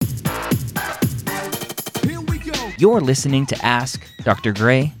You're listening to Ask Dr.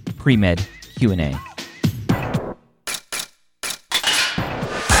 Gray Pre-Med Q&A.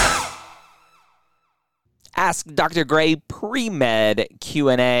 Ask Dr. Gray Pre-Med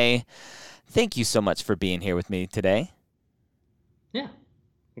Q&A. Thank you so much for being here with me today. Yeah,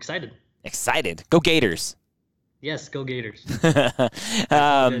 excited. Excited. Go Gators. Yes, go Gators. If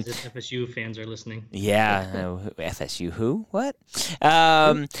FSU fans are listening. Yeah, FSU who? What?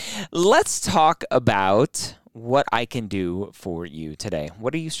 Let's talk about what I can do for you today.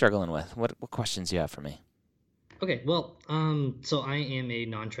 What are you struggling with? What questions do you have for me? Okay, well, so I am a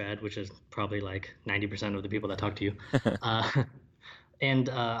non-trad, which is probably like 90% of the people that talk to you. And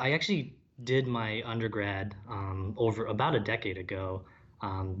I actually did my undergrad over about a decade ago,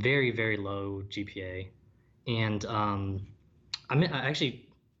 very, very low GPA. And a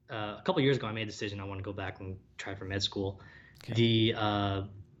couple years ago, I made a decision I want to go back and try for med school. Okay.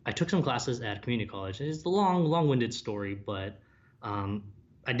 I took some classes at community college. It's a long-winded story, but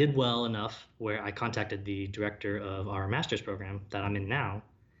I did well enough where I contacted the director of our master's program that I'm in now,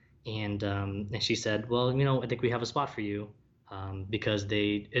 and she said, "Well, I think we have a spot for you because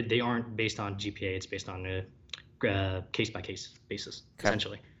they aren't based on GPA; it's based on a case-by-case basis,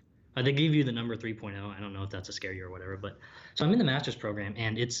 essentially." They gave you the number 3.0. I don't know if that's a scare you or whatever, but so I'm in the master's program,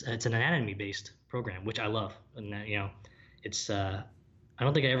 and it's an anatomy-based program, which I love. And it's I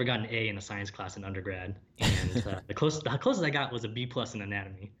don't think I ever got an A in a science class in undergrad, and the closest I got was a B plus in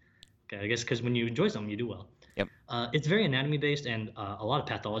anatomy. Okay, I guess because when you enjoy something, you do well. Yep. It's very anatomy-based and a lot of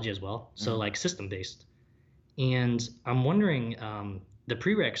pathology as well, so like system-based. And I'm wondering, the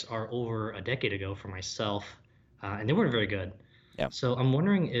prereqs are over a decade ago for myself, and they weren't very good. Yeah. So I'm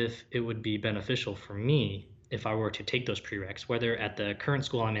wondering if it would be beneficial for me if I were to take those prereqs, whether at the current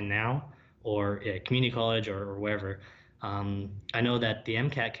school I'm in now or at community college or wherever. I know that the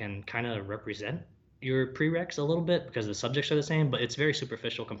MCAT can kind of represent your prereqs a little bit because the subjects are the same, but it's very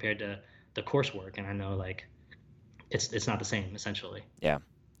superficial compared to the coursework. And I know like it's not the same essentially. Yeah.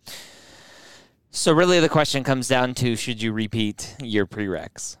 So really the question comes down to, should you repeat your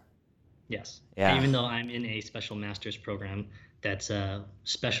prereqs? Yes. Yeah. Even though I'm in a special master's program that's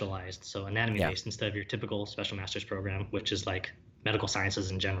specialized, so anatomy-based instead of your typical special master's program, which is like medical sciences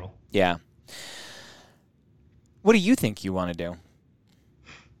in general. Yeah. What do you think you want to do?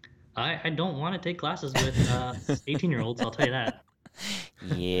 I don't want to take classes with 18-year-olds, I'll tell you that.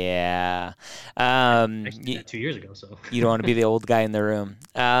 Yeah. Actually did that 2 years ago, so. You don't want to be the old guy in the room.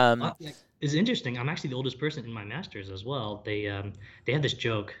 It's interesting. I'm actually the oldest person in my master's as well. They have this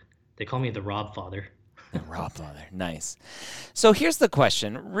joke. They call me the Rob Father. The Rob Father. Nice. So here's the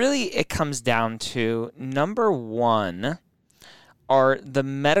question. Really, it comes down to, number one, are the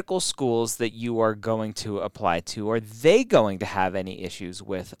medical schools that you are going to apply to, are they going to have any issues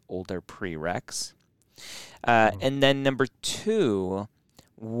with older prereqs? And then number two,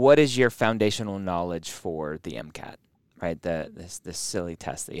 what is your foundational knowledge for the MCAT? Right, this silly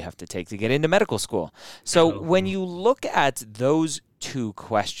test that you have to take to get into medical school. So when you look at those two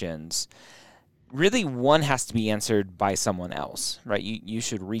questions, really one has to be answered by someone else, right? You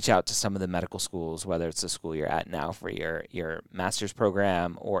should reach out to some of the medical schools, whether it's the school you're at now for your master's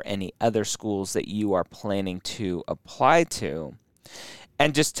program or any other schools that you are planning to apply to,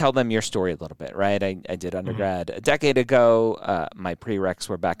 and just tell them your story a little bit, right? I did undergrad a decade ago. My prereqs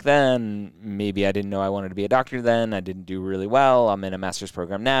were back then. Maybe I didn't know I wanted to be a doctor then. I didn't do really well. I'm in a master's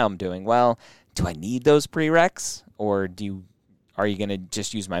program now. I'm doing well. Do I need those prereqs, or are you going to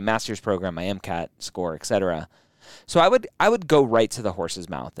just use my master's program, my MCAT score, etc.? So I would go right to the horse's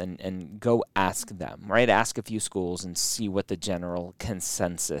mouth and go ask them, right? Ask a few schools and see what the general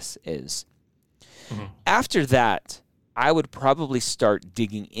consensus is. After that, I would probably start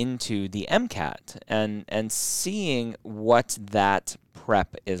digging into the MCAT and seeing what that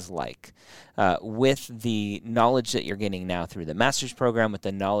prep is like. With the knowledge that you're gaining now through the master's program, with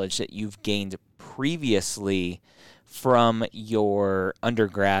the knowledge that you've gained previously from your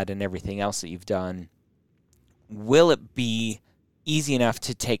undergrad and everything else that you've done, will it be easy enough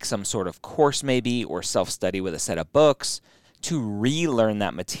to take some sort of course maybe or self-study with a set of books to relearn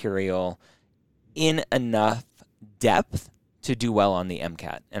that material in enough depth to do well on the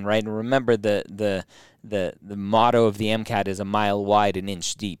MCAT? And remember the motto of the MCAT is a mile wide, an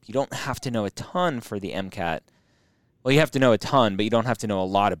inch deep. You don't have to know a ton for the MCAT. Well, you have to know a ton, but you don't have to know a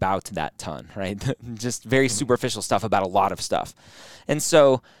lot about that ton, right? Just very superficial stuff about a lot of stuff. And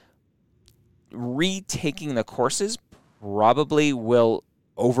so retaking the courses probably will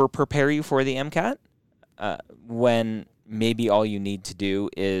over-prepare you for the MCAT when maybe all you need to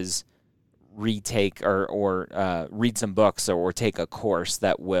do is retake or read some books or take a course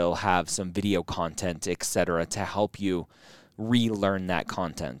that will have some video content, etc., to help you relearn that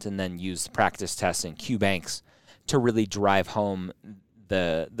content, and then use practice tests and Q banks to really drive home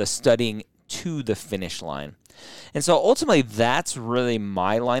the studying to the finish line. And so ultimately, that's really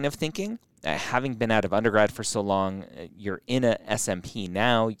my line of thinking. Having been out of undergrad for so long, you're in a SMP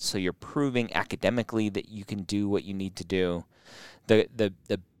now, so you're proving academically that you can do what you need to do.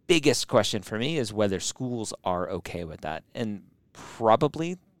 The biggest question for me is whether schools are okay with that, and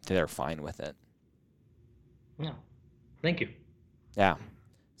probably they're fine with it. Yeah. Thank you. Yeah.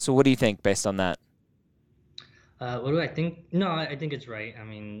 So what do you think based on that? What do I think? No, I think it's right. I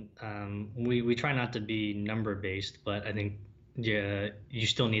mean, we try not to be number based, but I think yeah, you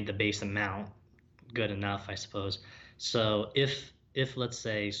still need the base amount good enough, I suppose. So if let's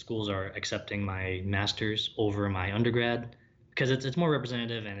say schools are accepting my master's over my undergrad, because it's more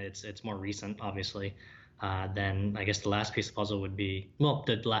representative and it's more recent, obviously, then I guess the last piece of the puzzle would be, well,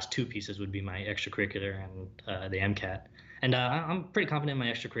 the last two pieces would be my extracurricular and the MCAT. And I'm pretty confident in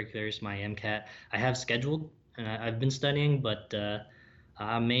my extracurriculars, my MCAT. I have scheduled and I've been studying, but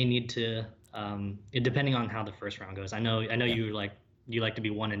I may need to, depending on how the first round goes. I know Yeah. you like to be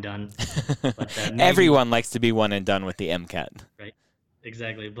one and done, but maybe Everyone likes to be one and done with the MCAT. right,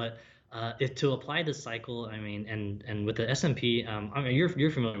 exactly. But if to apply this cycle, I mean, and with the SMP, I mean, you're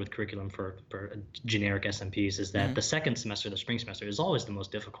familiar with curriculum for generic SMPs, is that Mhm. the second semester, the spring semester, is always the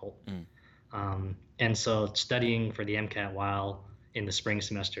most difficult. Mm. And so studying for the MCAT while in the spring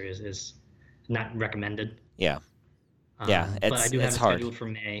semester is not recommended. Yeah. Yeah. But I do have It's it hard. scheduled for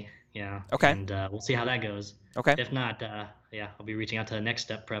May. Yeah, Okay. and we'll see how that goes. Okay. If not, yeah, I'll be reaching out to the next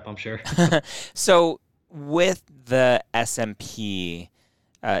step prep, I'm sure. So with the SMP,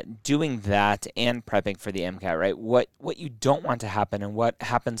 doing that and prepping for the MCAT, right? What you don't want to happen, and what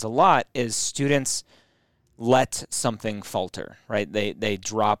happens a lot, is students let something falter, right? They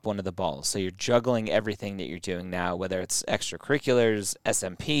drop one of the balls. So you're juggling everything that you're doing now, whether it's extracurriculars,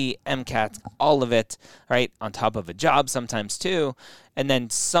 SMP, MCAT, all of it, right? On top of a job sometimes too, and then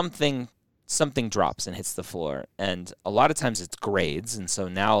something drops and hits the floor. And a lot of times it's grades, and so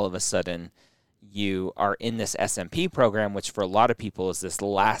now all of a sudden you are in this SMP program, which for a lot of people is this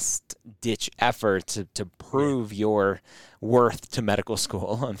last ditch effort to prove your worth to medical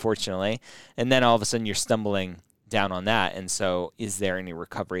school, unfortunately. And then all of a sudden you're stumbling down on that. And so is there any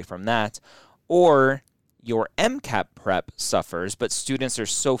recovery from that? Or your MCAT prep suffers, but students are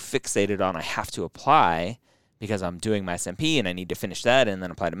so fixated on I have to apply because I'm doing my SMP and I need to finish that and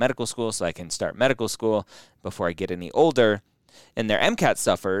then apply to medical school so I can start medical school before I get any older. And their MCAT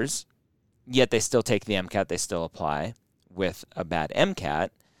suffers, yet they still take the MCAT, they still apply with a bad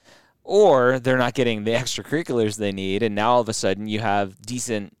MCAT, or they're not getting the extracurriculars they need, and now all of a sudden you have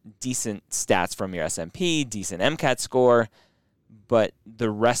decent stats from your SMP, decent MCAT score, but the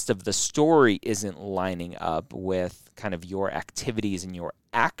rest of the story isn't lining up with kind of your activities and your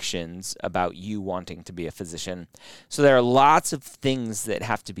actions about you wanting to be a physician. So there are lots of things that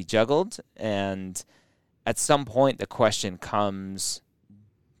have to be juggled, and at some point the question comes,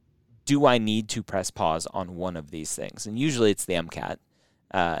 do I need to press pause on one of these things? And usually it's the MCAT,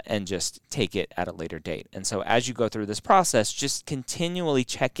 and just take it at a later date. And so as you go through this process, just continually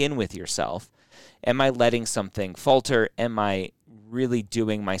check in with yourself. Am I letting something falter? Am I really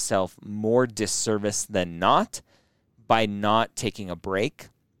doing myself more disservice than not by not taking a break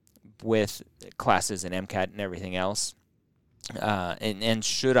with classes and MCAT and everything else? And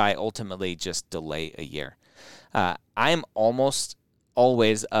should I ultimately just delay a year? I'm almost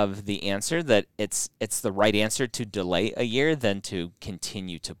always of the answer that it's the right answer to delay a year than to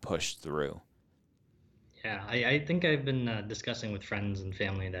continue to push through. Yeah, I think I've been discussing with friends and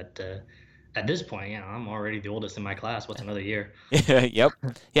family that at this point, I'm already the oldest in my class. What's another year? Yep.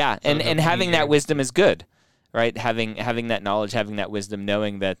 Yeah, So and the having that year, wisdom is good, right? Having that knowledge, having that wisdom,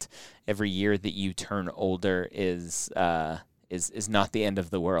 knowing that every year that you turn older is not the end of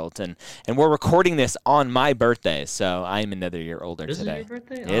the world. And we're recording this on my birthday, so I'm another year older this is today. your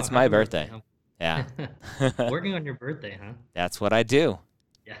birthday? Oh, It's my happy birthday. birthday. Yeah. Working on your birthday, huh? That's what I do.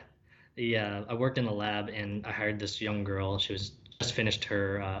 Yeah. Yeah, I worked in a lab and I hired this young girl. She was just finished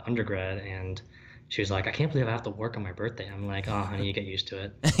her undergrad and she was like, I can't believe I have to work on my birthday. I'm like, oh, honey, you get used to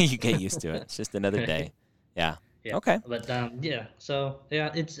it. You get used to it. It's just another day. Yeah. Yeah. Okay. But yeah, so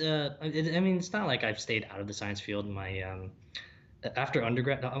yeah, I mean, it's not like I've stayed out of the science field. My after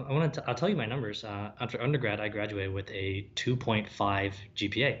undergrad, I'll tell you my numbers. After undergrad, I graduated with a 2.5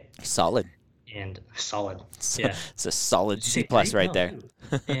 GPA Solid. and solid. So, Yeah. it's a solid Did you C say plus three? right No, there.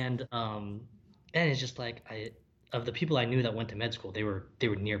 two. And and it's just like of the people I knew that went to med school, they were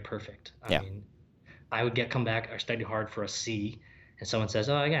near perfect. I Yeah. mean, I would come back, I studied hard for a C, and someone says,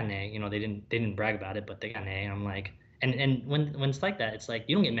 "Oh, I got an A." You know, they didn't brag about it, but they got an A. And I'm like, and when it's like that, it's like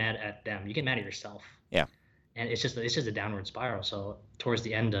you don't get mad at them, you get mad at yourself, Yeah. and it's just a downward spiral. So towards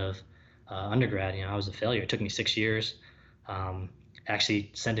the end of undergrad, I was a failure. It took me 6 years. Um, Actually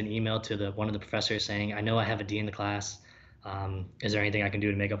sent an email to the one of the professors saying, "I know I have a D in the class. Is there anything I can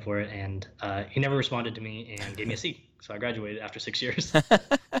do to make up for it?" And he never responded to me and gave me a C. So I graduated after 6 years.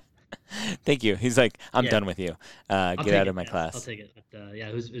 Thank you. He's like, I'm Yeah, done with you. I'll Get take out of it. my Yeah, I'll class. take it. But, yeah,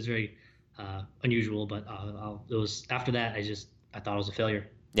 it was very unusual, but it was after that. I thought I was a failure.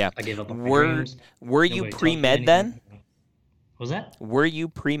 Yeah. I gave up on my Were dreams. were you Nobody tells me pre-med then? anything. What was that? Were you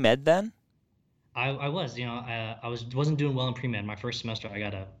pre-med then? I was, I wasn't doing well in pre-med. My first semester, I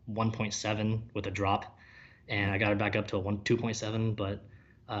got a 1.7 with a drop, and Mm. I got it back up to a 2.7. But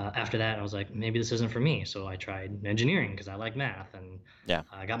after that, I was like, maybe this isn't for me. So I tried engineering because I like math, and Yeah.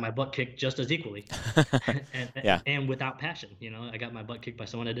 I got my butt kicked just as equally, and, Yeah. and without passion. I got my butt kicked by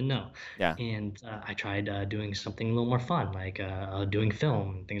someone I didn't know, Yeah. and I tried doing something a little more fun, like doing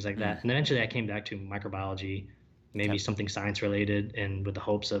film and things like Mm. that. And eventually, I came back to microbiology, maybe Yep. something science related, and with the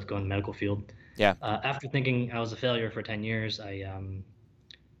hopes of going to medical field. Yeah. After thinking I was a failure for 10 years, I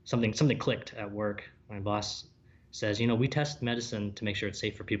something clicked at work. My boss says, we test medicine to make sure it's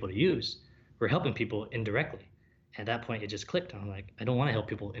safe for people to use. We're helping people indirectly. At that point, it just clicked. I'm like, I don't want to help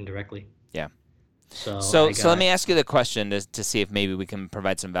people indirectly. Yeah. So So I so let got, me ask you the question to see if maybe we can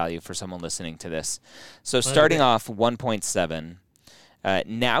provide some value for someone listening to this. So oh, that'd be starting great. off 1.7,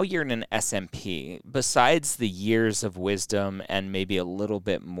 now you're in an SMP. Besides the years of wisdom and maybe a little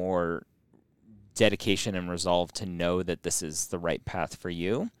bit more dedication and resolve to know that this is the right path for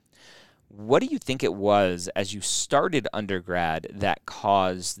you, what do you think it was as you started undergrad that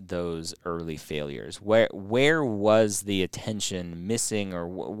caused those early failures? Where was the attention missing, or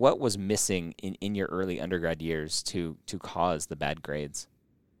what was missing in your early undergrad years to cause the bad grades?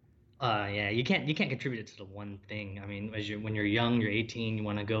 Yeah, you can't contribute it to the one thing. I mean, when you're young, you're 18, you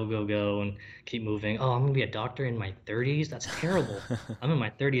want to go go go and keep moving. Oh, I'm gonna be a doctor in my 30s. That's terrible. I'm in my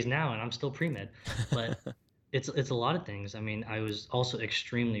 30s now and I'm still pre-med. But it's a lot of things. I mean, I was also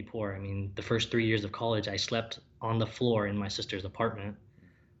extremely poor. I mean, the first 3 years of college, I slept on the floor in my sister's apartment.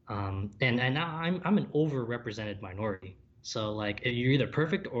 And now I'm an overrepresented minority. So like you're either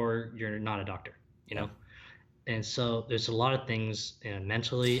perfect or you're not a doctor, you Yeah. know? And so there's a lot of things,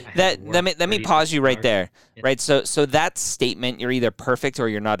 mentally. I had to That let work me 30 to pause you 60 right hours. there. Yeah. Right? So that statement, you're either perfect or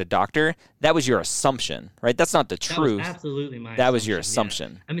you're not a doctor, that was your assumption, right? That's not the That was truth. absolutely my That was your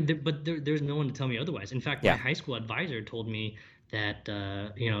assumption. Yeah. assumption. I mean, there's no one to tell me otherwise. In fact, my Yeah. high school advisor told me that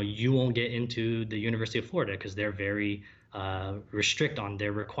you won't get into the University of Florida because they're very restrict on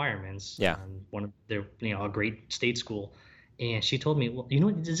their requirements. Yeah. One of their a great state school, and she told me, well,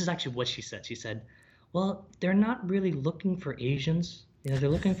 this is actually what she said. She said, well, they're not really looking for Asians. They're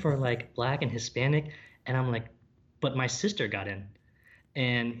looking for like Black and Hispanic. And I'm like, but my sister got in.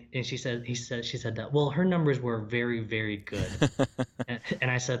 And she said that, well, her numbers were very, very good. And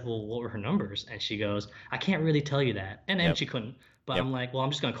I said, well, what were her numbers? And she goes, I can't really tell you that. And Yep. she couldn't. But Yep. I'm like, well, I'm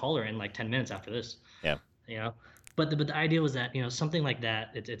just gonna call her in like 10 minutes after this, Yep. you know. But the idea was that something like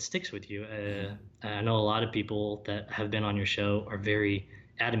that, it sticks with you. Mhm. I know a lot of people that have been on your show are very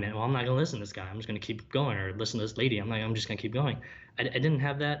adamant. Well, I'm not gonna listen to this guy. I'm just gonna keep going, or listen to this lady. I'm just gonna keep going. I didn't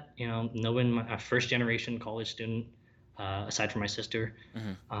have that. No one, my first generation college student, aside from my sister.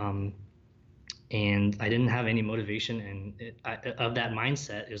 Mhm. Um, and I didn't have any motivation, and of that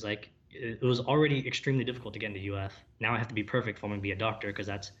mindset. It was like it was already extremely difficult to get into UF. Now I have to be perfect if I'm gonna be a doctor because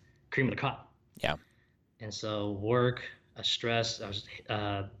that's cream of the crop. Yeah. And so work, stress, I was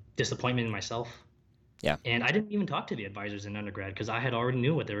disappointment in myself, Yeah. and I didn't even talk to the advisors in undergrad because I had already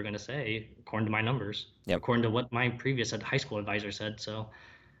knew what they were going to say according to my numbers, Yep. according to what my previous high school advisor said. So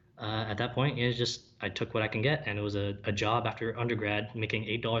at that point, it was just I took what I can get, and it was a job after undergrad making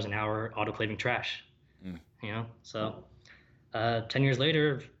 $8 an hour autoclaving trash. Mm. So 10 years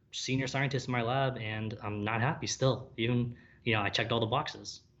later, senior scientist in my lab, and I'm not happy still. Even I checked all the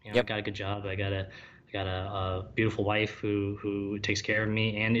boxes. I Yep. got a good job. I got a beautiful wife who takes care of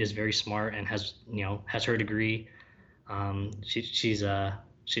me and is very smart and has her degree. She's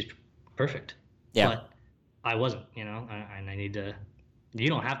perfect, Yeah. but I wasn't. And I need to. You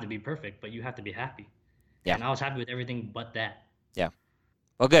don't have to be perfect, but you have to be happy. Yeah. And I was happy with everything but that. Yeah.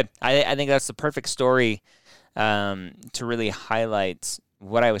 Well, good. I think that's the perfect story to really highlight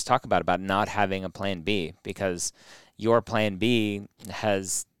what I was talking about not having a plan B, because your plan B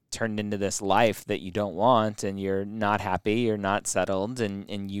has turned into this life that you don't want, and you're not happy, you're not settled,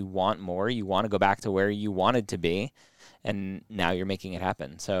 and you want more. You want to go back to where you wanted to be, and now you're making it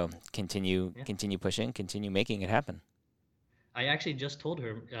happen. So continue pushing, continue making it happen. I actually just told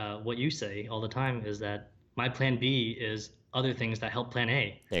her what you say all the time is that my plan B is other things that help plan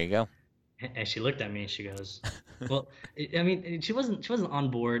A. There you go. And she looked at me and she goes, well, I mean, she wasn't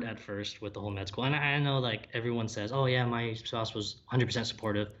on board at first with the whole med school. And I know like everyone says, oh yeah, my spouse was 100%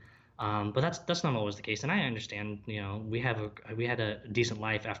 supportive. But that's not always the case. And I understand, you know, we had a decent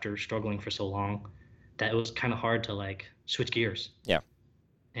life after struggling for so long that it was kind of hard to like switch gears. Yeah.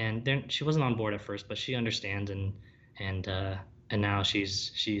 And then she wasn't on board at first, but she understands and now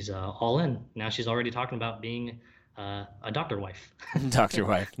she's all in. Now she's already talking about being a doctor wife. Doctor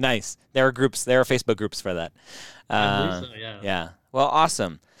wife. Nice. There are Facebook groups for that. I believe so, yeah. Yeah. Well,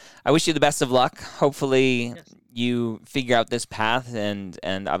 awesome. I wish you the best of luck. Hopefully you figure out this path and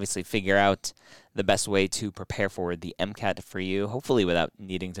obviously figure out the best way to prepare for the MCAT for you, hopefully without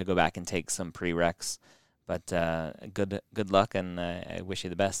needing to go back and take some prereqs. But good luck, and I wish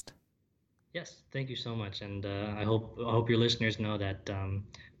you the best. Yes, thank you so much, and I hope your listeners know that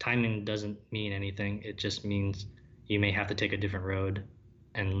timing doesn't mean anything. It just means you may have to take a different road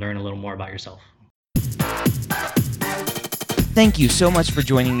and learn a little more about yourself. Thank you so much for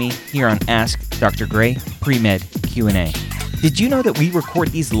joining me here on Ask Dr. Gray Pre-Med Q&A. Did you know that we record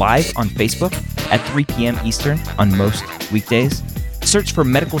these live on Facebook at 3 p.m. Eastern on most weekdays? Search for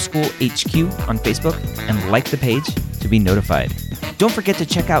Medical School HQ on Facebook and like the page to be notified. Don't forget to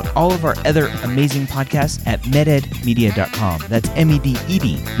check out all of our other amazing podcasts at mededmedia.com. That's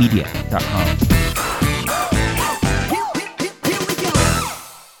MEDED media.com.